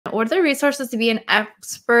What are the resources to be an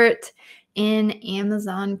expert in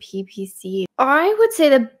Amazon PPC? I would say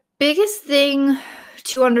the biggest thing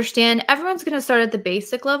to understand, everyone's going to start at the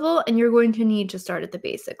basic level, and you're going to need to start at the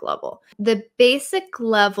basic level. The basic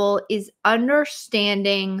level is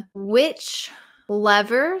understanding which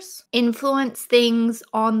levers influence things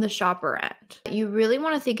on the shopper end. You really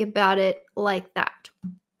want to think about it like that.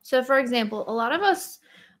 So for example, a lot of us,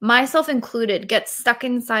 myself included, get stuck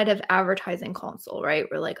inside of advertising console, right?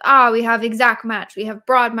 We're like, we have exact match, we have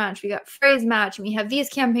broad match, we got phrase match, and we have these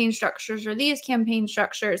campaign structures or these campaign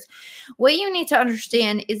structures. What you need to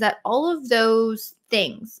understand is that all of those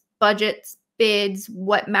things, budgets, bids,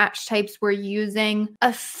 what match types we're using,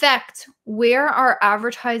 affect where our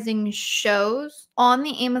advertising shows on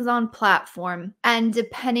the Amazon platform. And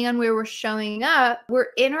depending on where we're showing up, we're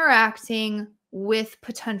interacting with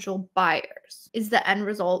potential buyers is the end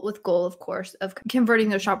result, with goal, of course, of converting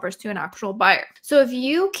those shoppers to an actual buyer. So if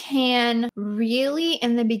you can really,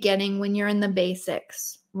 in the beginning, when you're in the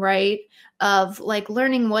basics, right, of like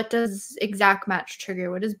learning what does exact match trigger,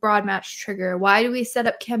 what does broad match trigger, why do we set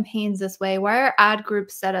up campaigns this way, why are ad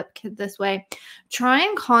groups set up this way, try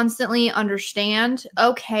and constantly understand,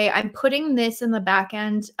 okay, I'm putting this in the back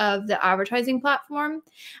end of the advertising platform,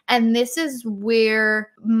 and this is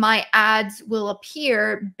where my ads will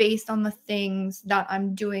appear based on the things that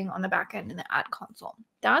I'm doing on the back end in the ad console.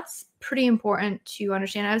 That's pretty important to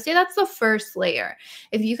understand. I would say that's the first layer.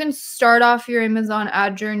 If you can start off your Amazon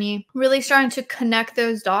ad journey really starting to connect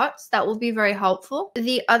those dots, that will be very helpful.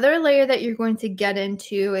 The other layer that you're going to get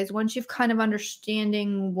into is, once you've kind of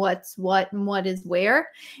understanding what's what and what is where,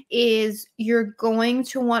 is you're going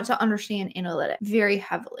to want to understand analytics very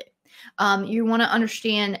heavily. You want to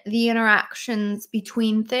understand the interactions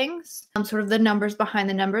between things, sort of the numbers behind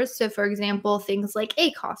the numbers. So for example, things like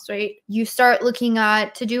ACoS, right? You start looking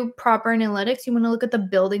at, to do proper analytics, you want to look at the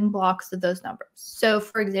building blocks of those numbers. So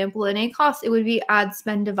for example, in ACoS, it would be ad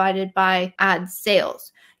spend divided by ad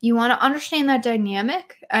sales. You want to understand that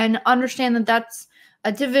dynamic and understand that that's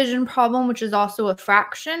a division problem, which is also a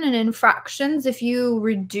fraction. And in fractions, if you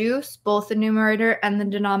reduce both the numerator and the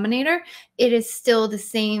denominator, it is still the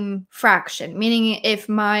same fraction. Meaning if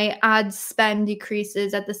my ad spend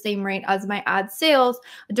decreases at the same rate as my ad sales,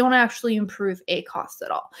 I don't actually improve ACoS at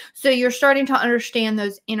all. So you're starting to understand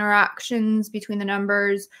those interactions between the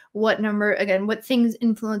numbers, what things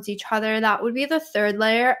influence each other. That would be the third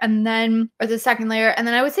layer, and then, or the second layer. And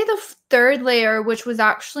then I would say the third layer, which was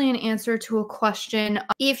actually an answer to a question.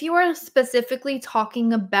 If you are specifically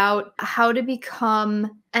talking about how to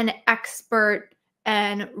become an expert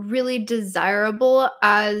and really desirable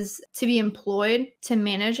as to be employed to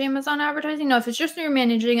manage Amazon advertising. Now, if it's just you're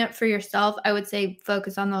managing it for yourself, I would say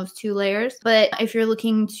focus on those two layers. But if you're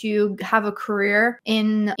looking to have a career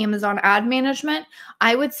in Amazon ad management,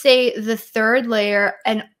 I would say the third layer,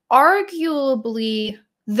 and arguably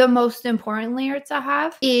the most important layer to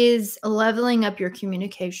have, is leveling up your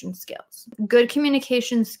communication skills. Good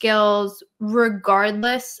communication skills,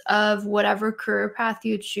 regardless of whatever career path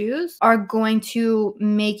you choose, are going to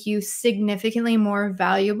make you significantly more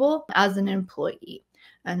valuable as an employee.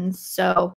 And so